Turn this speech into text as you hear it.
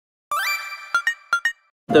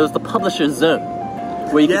There was the publisher's zone,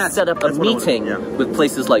 where you could set up a meeting with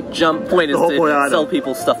places like Jump. Point is to sell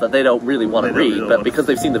people stuff that they don't really want to read, but because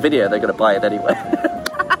they've seen the video, they're going to buy it anyway.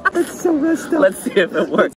 That's so messed up. Let's see if it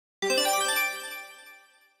works.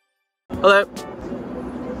 Hello.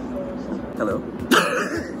 Hello.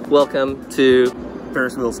 Welcome to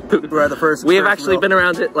Ferris wheels. We're at the first. We have actually been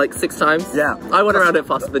around it like 6 times. Yeah. I went around it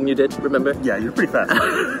faster than you did, remember? Yeah, you're pretty fast.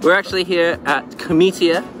 We're actually here at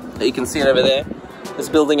Comitia. You can see it over there. This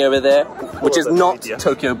building over there, which is not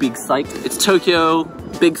Tokyo Big Sight. It's Tokyo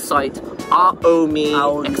Big Sight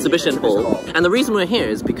Aomi Exhibition Hall. And the reason we're here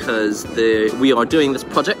is because we are doing this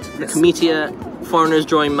project, the Comitia Foreigners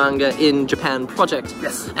Drawing Manga in Japan project.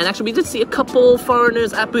 Yes. And actually we did see a couple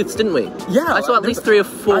foreigners at booths, didn't we? Yeah. I saw at least 3 or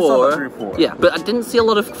 4. I saw 3 or 4. Yeah, but I didn't see a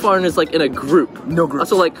lot of foreigners like in a group. No group. I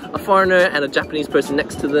saw like a foreigner and a Japanese person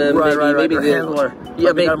next to them. Right, maybe the handler.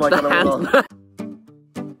 Yeah, maybe the handler.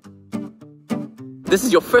 This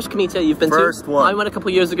is your first Comitia you've been to? First one. I went a couple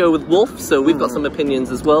years ago with Wolf, so we've got some opinions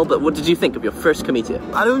as well, but what did you think of your first Comitia?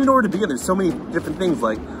 I don't even know where to begin. There's so many different things.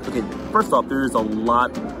 Like, okay, first off, there's a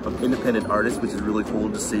lot of independent artists, which is really cool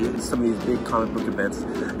to see. Some of these big comic book events,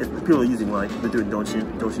 if people are using, like, they're doing doshin,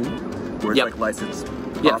 where it's like licensed.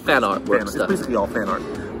 Yeah, fan art work stuff. It's basically all fan art.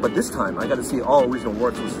 But this time, I got to see all original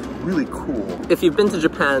works, which was really cool. If you've been to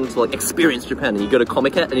Japan to like experience Japan, and you go to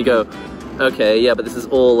Comiket and you go, okay, yeah, but this is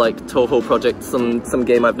all like Toho project, some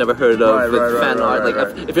game I've never heard of with fan art.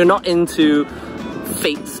 Like, if you're not into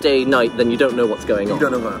Fate Stay Night, then you don't know what's going on. You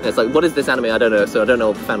don't know that. It's like, what is this anime? I don't know, so I don't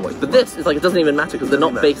know fan work. But this is like, it doesn't even matter because they're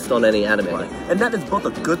not based on any anime. Right. And that is both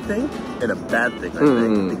a good thing and a bad thing, I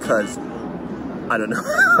think, because I don't know.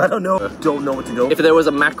 I don't know what to go. If there was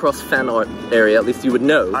a Macross fan art area, at least you would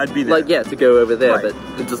know. I'd be there. Like, yeah, to go over there, but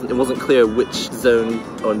it wasn't clear which zone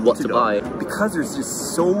or what to buy. Because there's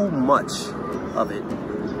just so much of it.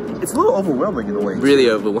 It's a little overwhelming in a way. Really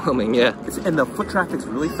overwhelming, yeah. And the foot traffic's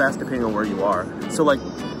really fast depending on where you are. So like,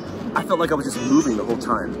 I felt like I was just moving the whole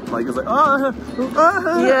time. Like, it was like,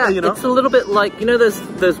 yeah, you know? It's a little bit like, you know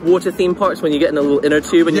those water theme parks when you get in a little inner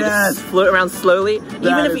tube and you just float around slowly?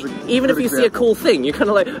 Even if you see a cool thing, you're kind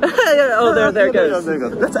of like, oh, there it goes. There you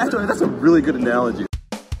go. That's a really good analogy.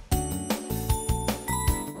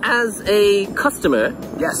 As a customer,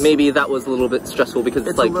 maybe that was a little bit stressful because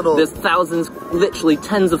it's like there's thousands, literally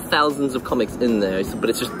tens of thousands of comics in there, but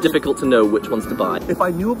it's just difficult to know which ones to buy. If I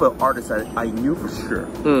knew of an artist that I knew for sure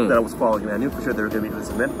that I was following, and I knew for sure they were going to be at this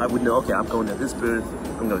event, I would know, okay, I'm going to this booth,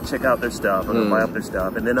 I'm going to check out their stuff, I'm going to buy up their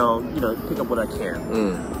stuff, and then I'll, you know, pick up what I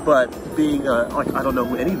can. But being, like, I don't know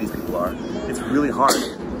who any of these people are, it's really hard.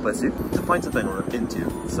 But to find something we're into.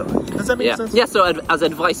 So, does that make sense? Yeah, so as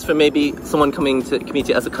advice for maybe someone coming to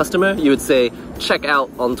Comitia as a customer, you would say, check out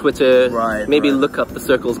on Twitter, maybe look up the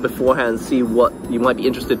circles beforehand, see what you might be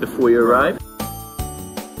interested before you arrive.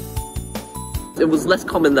 It was less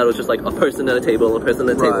common that it was just like a person at a table, a person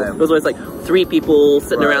at a table. It was always like 3 people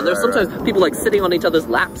sitting around. There were sometimes people like sitting on each other's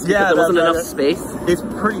laps because there wasn't enough space. It's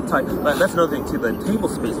pretty tight. But that's another thing too, the table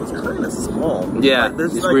space was kind of small. Yeah, like,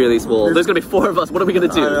 it's like, really small. There's gonna be 4 of us. What are we gonna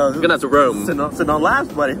do? We're gonna have to roam. Sitting on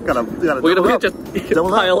laps, buddy. We're gonna just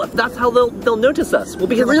pile up. That's how they'll notice us. We'll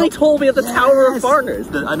be really tall. We have the Tower of Foreigners.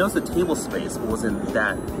 I noticed the table space wasn't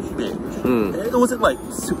that big. It wasn't like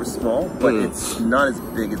super small, but it's not as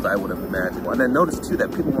big as I would have imagined. And I noticed too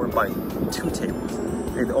that people weren't buying 2 tables.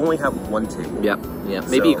 They only have 1 table. Yeah.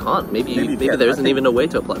 Maybe you can't. Maybe there isn't even a way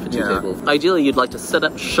to apply for 2 tables. Ideally, you'd like to set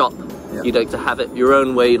up shop. You'd like to have it your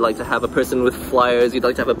own way. You'd like to have a person with flyers. You'd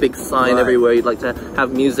like to have a big sign everywhere. You'd like to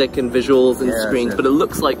have music and visuals and screens. But it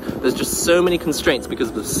looks like there's just so many constraints because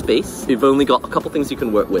of the space. You've only got a couple things you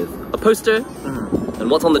can work with. A poster and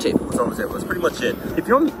what's on the table. What's on the table. That's pretty much it. If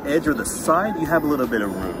you're on the edge or the side, you have a little bit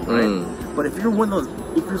of room, right? But if you're one of those,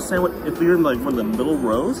 if you're in like one of the middle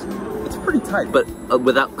rows, it's pretty tight. But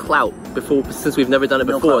without clout, since we've never done it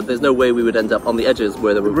before, there's no way we would end up on the edges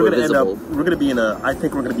where they were visible. We're going to be I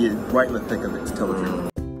think we're going to be right in the thick of it, to tell the truth.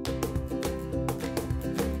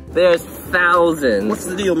 There's thousands. What's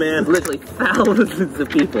the deal, man? Literally thousands of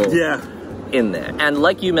people. In there. And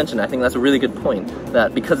like you mentioned, I think that's a really good point,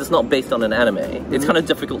 that because it's not based on an anime, it's kind of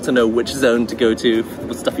difficult to know which zone to go to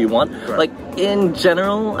with stuff you want. Like, in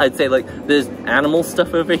general, I'd say like, there's animal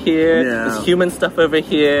stuff over here, there's human stuff over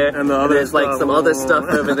here, and there's like some other stuff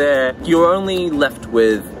over there. You're only left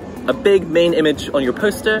with a big main image on your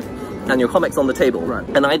poster and your comics on the table.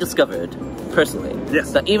 And I discovered, personally,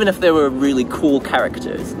 that even if there were really cool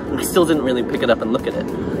characters, I still didn't really pick it up and look at it.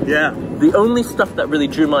 The only stuff that really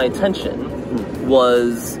drew my attention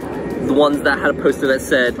was the ones that had a poster that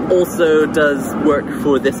said, also does work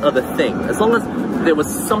for this other thing. As long as there was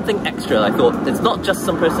something extra, I thought, it's not just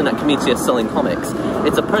some person at Comitia selling comics,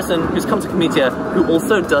 it's a person who's come to Comitia who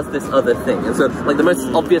also does this other thing. And so, like, the most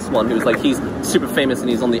obvious one, who's like, he's super famous and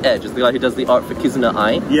he's on the edge, is the guy who does the art for Kizuna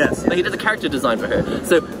Ai. Yes. Like, he did the character design for her.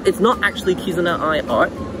 So, it's not actually Kizuna Ai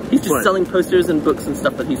art, he's just selling posters and books and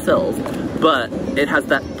stuff that he sells, but it has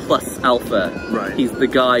that plus alpha. Right. He's the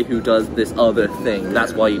guy who does this other thing.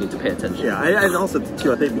 That's why you need to pay attention. Yeah, and also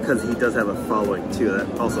too, I think because he does have a following too,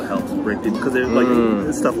 that also helps bring people, because like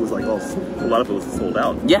this stuff was like a lot of it was sold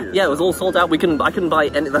out. Yeah, yeah, it was all sold out. I couldn't buy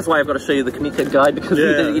any. That's why I've got to show you the Comitia guide, because he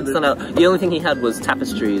didn't send out. The only thing he had was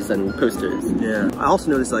tapestries and posters. Yeah. I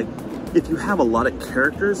also noticed, like, if you have a lot of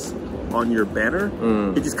characters on your banner,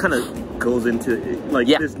 it just kind of goes into like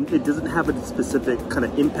it doesn't have a specific kind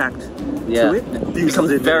of impact to it. It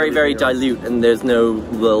becomes very, very dilute, and there's no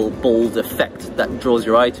little bold effect that draws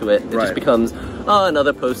your eye to it. It just becomes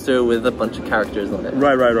another poster with a bunch of characters on it.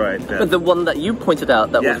 Right. Yeah. But the one that you pointed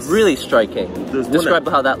out that was really striking, describe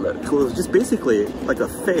how that looked. It was just basically like a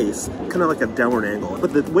face, kind of like a downward angle,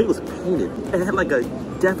 but the way it was painted, it had like a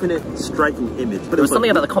definite striking image. But there was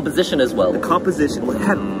something about the composition as well. The composition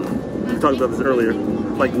had, we talked about this earlier,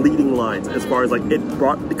 like leading lines as far as like it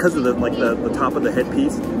brought, because of the like the top of the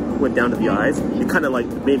headpiece went down to the eyes, it kind of like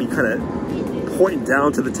maybe kind of pointed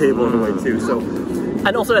down to the table in a way too. So,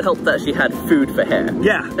 and also it helped that she had food for hair.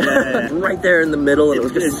 Yeah. Right there in the middle, and it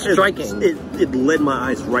was just striking. It led my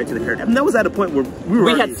eyes right to the character. And that was at a point where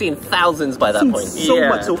we had seen thousands by that point. So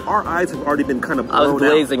much, so our eyes have already been kind of blown out. I was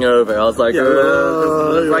glazing over. I was like,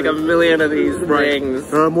 there's like a million of these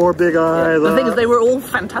things. More big eyes. The thing is, they were all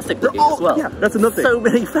fantastic looking as well. Yeah, that's another thing. So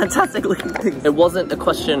many fantastic looking things. It wasn't a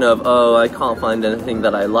question of, oh, I can't find anything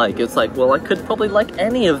that I like. It's like, well, I could probably like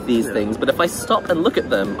any of these things, but if I stop and look at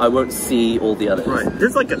them, I won't see all the others. Right.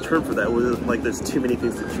 There's like a term for that, where like there's too many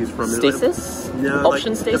things to choose from. Stasis? No,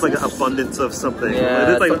 option stasis? It's like an abundance of something. Yeah,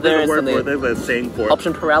 there's like there's a word for it, there's a saying for it.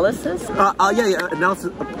 Option paralysis? Yeah,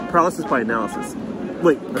 analysis, paralysis by analysis.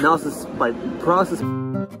 Wait, analysis by paralysis.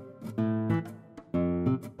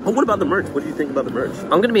 But what about the merch? What do you think about the merch?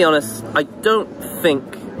 I'm gonna be honest, I don't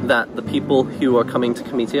think that the people who are coming to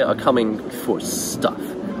Comitia are coming for stuff.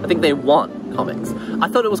 I think they want comics. I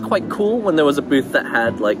thought it was quite cool when there was a booth that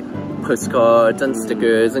had like postcards and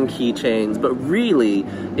stickers and keychains, but really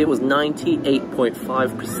it was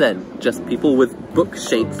 98.5% just people with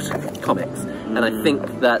book-shaped comics. And I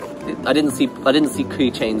think that I didn't see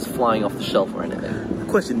keychains flying off the shelf or anything.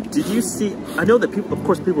 Question, did you see, I know that people, of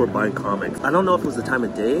course people were buying comics. I don't know if it was the time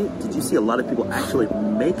of day. Did you see a lot of people actually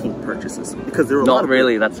making purchases? Because there were a lot of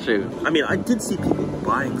really, that's true. I mean, I did see people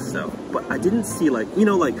buying stuff, but I didn't see like, you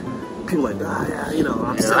know, like people like,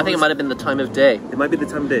 I think it might have been the time of day. It might be the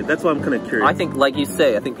time of day. That's why I'm kind of curious. I think, like you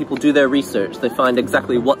say, I think people do their research. They find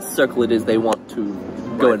exactly what circle it is they want to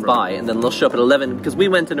go and buy, and then they'll show up at 11, because we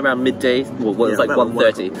went in around midday, well, it was like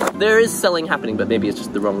 1:30. There is selling happening, but maybe it's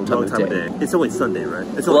just the wrong time of day. It's only Sunday, right?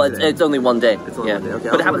 It's only one day. It's only one day. Okay,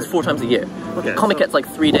 but it happens 4 times a year. Okay, Comic-Con's like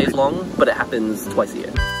 3 days long, but it happens twice a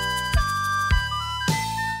year.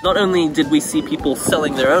 Not only did we see people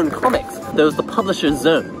selling their own comics, there was the publisher's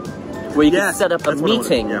zone, where you could set up a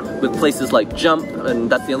meeting with places like Jump, and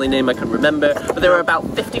that's the only name I can remember, but there were about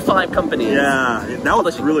 55 companies. Yeah, that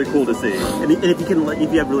was really cool to see. And if you can,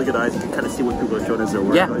 if you have really good eyes, you can kind of see what people are showing as their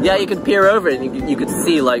work. Yeah, you could peer over it, and you could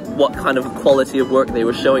see like what kind of quality of work they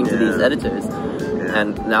were showing to these editors.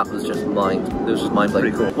 And that was just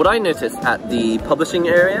mind-blowing. Cool. What I noticed at the publishing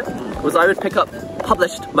area was I would pick up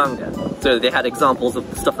published manga. So they had examples of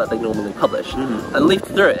stuff that they normally publish, and leafed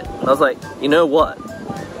through it. And I was like, you know what?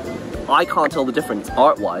 I can't tell the difference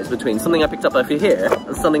art-wise between something I picked up over here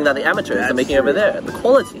and something that the amateurs are making over there. The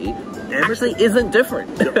quality actually isn't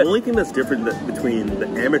different. The only thing that's different between the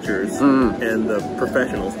amateurs and the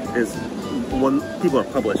professionals is when people are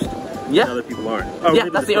published. And other people aren't.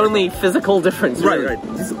 That's the only physical difference. Right.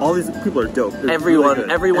 All these people are dope. Every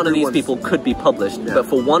one of these people could be published, but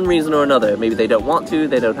for one reason or another, maybe they don't want to,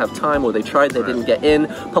 they don't have time, or they tried, they didn't get in.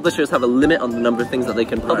 Publishers have a limit on the number of things that they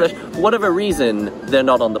can publish. For whatever reason, they're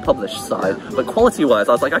not on the published side. But quality-wise,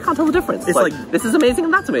 I was like, I can't tell the difference. It's like this is amazing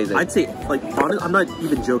and that's amazing. I'd say, like, honestly, I'm not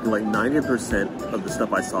even joking. Like 90% of the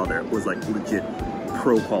stuff I saw there was like legit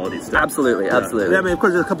pro quality stuff. Absolutely. Yeah, I mean, of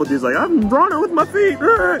course, there's a couple of dudes like, I'm drawing it with my feet.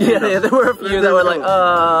 Yeah, there were a few that were like,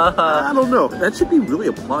 I don't know. That should be really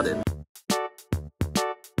applauded.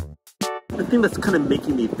 thing that's kind of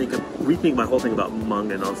making me rethink my whole thing about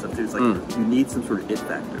manga and all stuff too. It's like you need some sort of it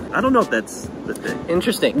factor. I don't know if that's the thing.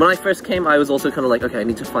 Interesting. When I first came, I was also kind of like, okay, I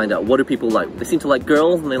need to find out what do people like. They seem to like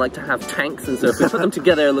girls and they like to have tanks, and so if we put them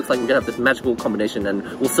together, it looks like we're gonna have this magical combination and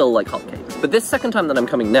we'll sell like hotcakes. But this second time that I'm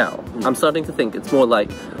coming now, I'm starting to think it's more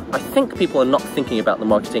like, I think people are not thinking about the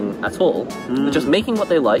marketing at all. They're just making what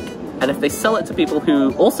they like, and if they sell it to people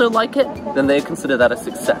who also like it, then they consider that a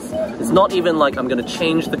success. It's not even like I'm gonna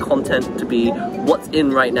change the content to be what's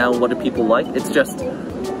in right now and what do people like. It's just,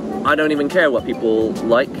 I don't even care what people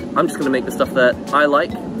like. I'm just gonna make the stuff that I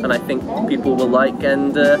like and I think people will like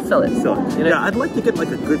and sell it. So, you know? Yeah, I'd like to get like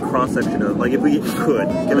a good cross-section of, like if we could,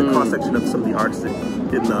 get a cross-section of some of the artists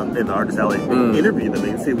in the artist alley, interview them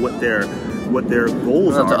and see what their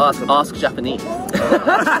goals are. To ask Japanese.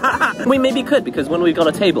 We maybe could, because when we've got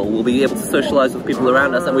a table, we'll be able to socialize with people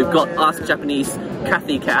around us, and we've got Ask Japanese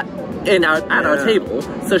Kathy Cat at our table,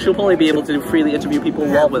 so she'll probably be able to freely interview people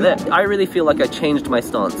while we're there. I really feel like I changed my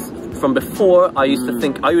stance. From before, I used to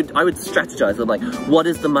think, I would strategize of like, what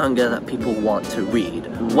is the manga that people want to read?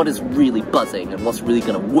 What is really buzzing and what's really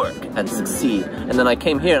gonna work and succeed? And then I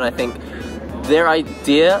came here and I think, their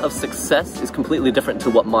idea of success is completely different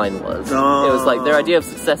to what mine was. It was like, their idea of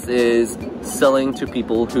success is selling to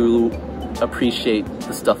people who appreciate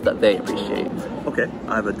the stuff that they appreciate. Okay,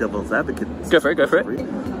 I have a devil's advocate. Go for it, go for it.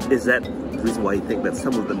 Is that the reason why you think that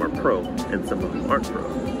some of them are pro and some of them aren't pro?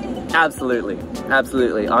 Absolutely,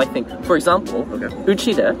 absolutely. I think, for example,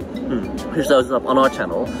 Uchida, who shows up on our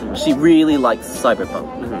channel, she really likes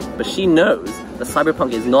cyberpunk, but she knows that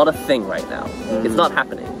cyberpunk is not a thing right now. It's not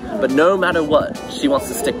happening. But no matter what, she wants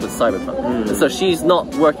to stick with cyberpunk. And so she's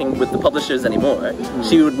not working with the publishers anymore.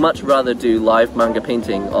 She would much rather do live manga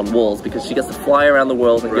painting on walls because she gets to fly around the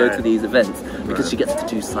world and go to these events because she gets to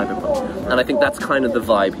do cyberpunk. And I think that's kind of the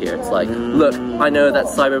vibe here. It's like, look, I know that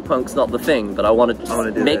cyberpunk's not the thing, but I want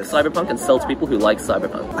to make cyberpunk and sell to people who like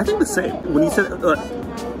cyberpunk. I think the same. When you said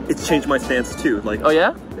it's changed my stance too. Like, oh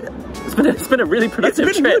yeah? It's been a really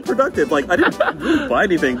productive trip. Really productive. Like, I didn't really buy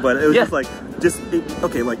anything, but it was just like,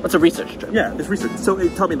 okay, like... It's a research trip. Yeah, it's research. So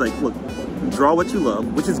it taught me, like, look, draw what you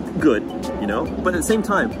love, which is good, you know? But at the same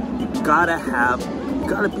time, you gotta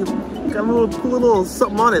put a little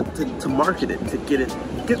something on it to market it, to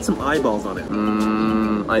get some eyeballs on it.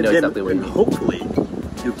 I know exactly what you mean. Hopefully,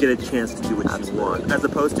 you get a chance to do what you want, as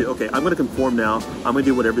opposed to, okay, I'm going to conform now, I'm going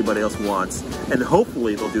to do what everybody else wants, and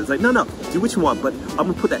hopefully they'll do it. It's like, no, do what you want, but I'm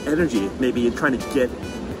going to put that energy maybe in trying to get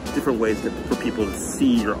different ways for people to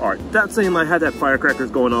see your art. Not saying I had that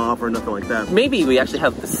firecrackers going off or nothing like that. Maybe we actually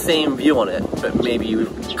have the same view on it, but maybe you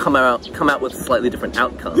come out with slightly different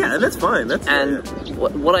outcomes. Yeah, and that's fine.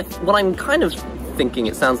 What I'm kind of thinking,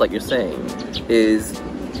 it sounds like you're saying, is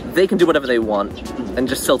they can do whatever they want and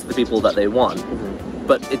just sell to the people that they want.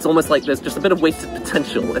 But it's almost like there's just a bit of wasted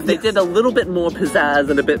potential. If they did a little bit more pizzazz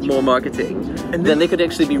and a bit more marketing, and then they could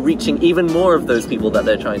actually be reaching even more of those people that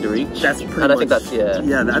they're trying to reach. That's pretty and I think that's,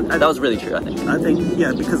 that was really true, I think.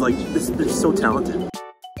 Yeah, because like, they're so talented.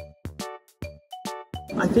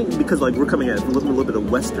 I think because like we're coming at a little bit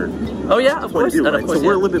of Western. Oh yeah, of course. View, right? So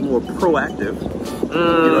we're a little bit more proactive. You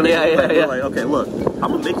know what I mean? We're like, okay, look,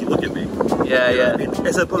 I'm gonna make you look at me. Yeah, you know what I mean?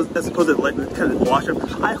 As opposed to like kind of wash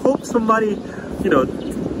up. I hope somebody, takes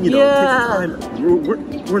the time.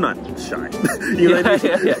 We're not shy. You know what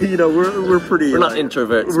I mean? You know, we're pretty. We're not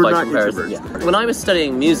introverts by comparison. Yeah. When I was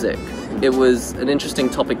studying music, it was an interesting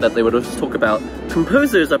topic that they would always talk about.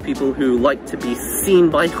 Composers are people who like to be seen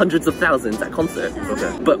by hundreds of thousands at concerts.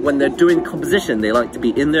 Okay. But when they're doing composition, they like to be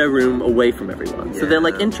in their room away from everyone. So they're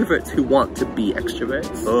like introverts who want to be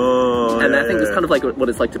extroverts. Oh, and I think it's kind of like what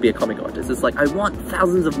it's like to be a comic artist. It's like, I want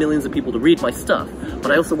thousands of millions of people to read my stuff,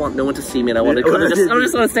 but I also want no one to see me, and I want to kind of I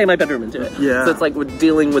just want to stay in my bedroom and do it. Yeah. So it's like we're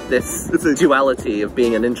dealing with this duality of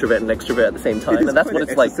being an introvert and extrovert at the same time, and that's what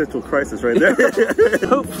it's like. Existential crisis right there.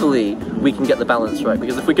 Hopefully we can get the balance right,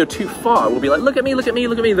 because if we go too far, we'll be like, look at me, look at me,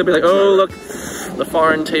 look at me. They'll be like, oh look, the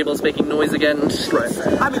foreign table's making noise again. Right.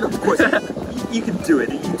 I mean, of course, you can do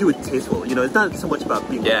it. You can do it tastefully. You know, it's not so much about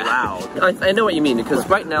being loud. I know what you mean, because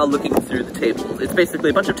right now, looking through the tables, it's basically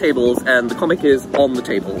a bunch of tables, and the comic is on the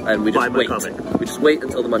table, and we just wait. We just wait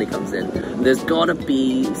until the money comes in. There's gotta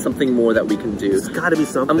be something more that we can do. There's gotta be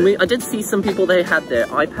something. I did see some people, they had their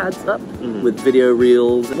iPads up with video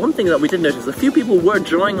reels. And one thing that we did notice, a few people were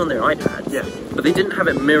drawing on their iPads. Yeah. But they didn't have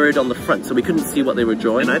it mirrored on the front, so we couldn't see what they were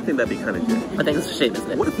drawing. And I think that'd be kind of good. I think it's a shame,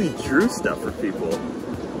 isn't it? What if we drew stuff for people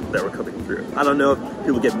that were coming through? I don't know if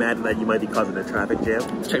people get mad that you might be causing a traffic jam.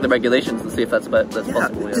 Check the regulations and see if that's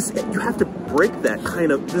possible. Just, you have to break that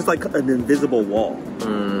kind of, there's like an invisible wall.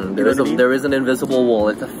 There is an invisible wall.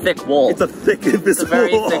 It's a thick wall. It's a thick invisible wall.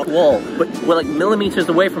 It's a very thick wall. But we're like millimeters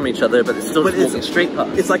away from each other, but it's still walking straight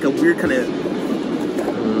past. It's like a weird kind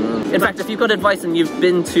of... In fact, if you've got advice and you've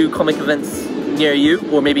been to comic events near you,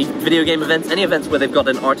 or maybe video game events, any events where they've got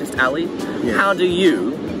an artist alley, how do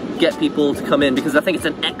you get people to come in? Because I think it's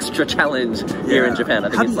an extra challenge here in Japan. I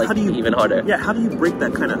think it's like even harder. Yeah, how do you break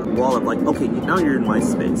that kind of wall of like, okay, now you're in my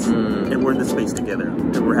space, and we're in this space together,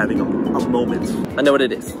 and we're having a moment. I know what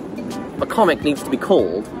it is. A comic needs to be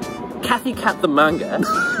called Kathy Cat the Manga,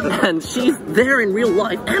 and she's there in real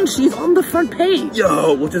life, and she's on the front page.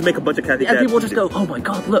 Yo, we'll just make a bunch of Kathy Cat. And people just go, oh my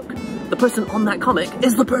god, look, the person on that comic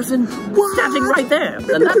is the person standing right there.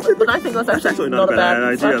 And but I think that's actually not a bad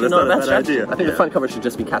idea. That's not a bad idea. I think the front cover should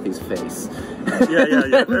just be Kathy's face.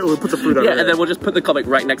 Yeah. We'll put the fruit on her. Yeah, and then we'll just put the comic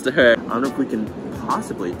right next to her. I don't know if we can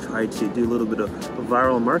possibly try to do a little bit of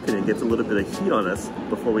viral marketing, get a little bit of heat on us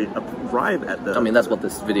before we arrive at the... I mean, that's what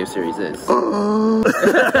this video series is.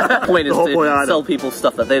 The point is to sell people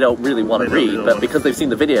stuff that they don't really want to read, but because they've seen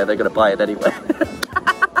the video, they're going to buy it anyway.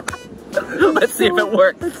 Let's see if it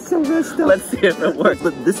works. That's so messed up. Let's see if it works.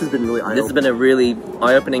 But this has been really eye-opening. This has been a really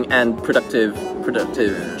eye-opening and productive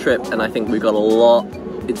trip, and I think we got a lot.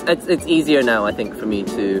 It's easier now, I think, for me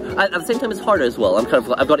to. At the same time, it's harder as well.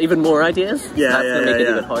 I've got even more ideas. That's gonna make it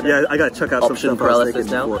even harder. Yeah, I gotta check out some stuff paralysis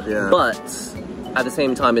now. But at the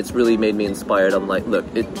same time, it's really made me inspired. I'm like, look,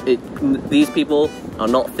 these people are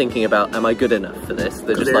not thinking about, am I good enough for this?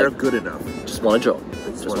 They're just like, good enough. Just want to draw.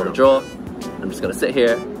 Just want to draw. I'm just gonna sit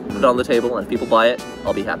here, put it on the table, and if people buy it,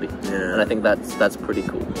 I'll be happy. Yeah. And I think that's pretty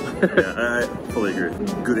cool. Yeah, I fully agree.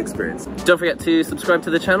 Good experience. Don't forget to subscribe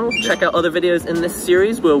to the channel. Check out other videos in this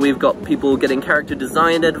series where we've got people getting character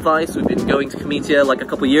design advice. We've been going to Comitia like a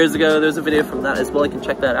couple years ago. There's a video from that as well. You can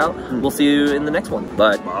check that out. We'll see you in the next one.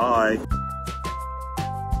 Bye. Bye.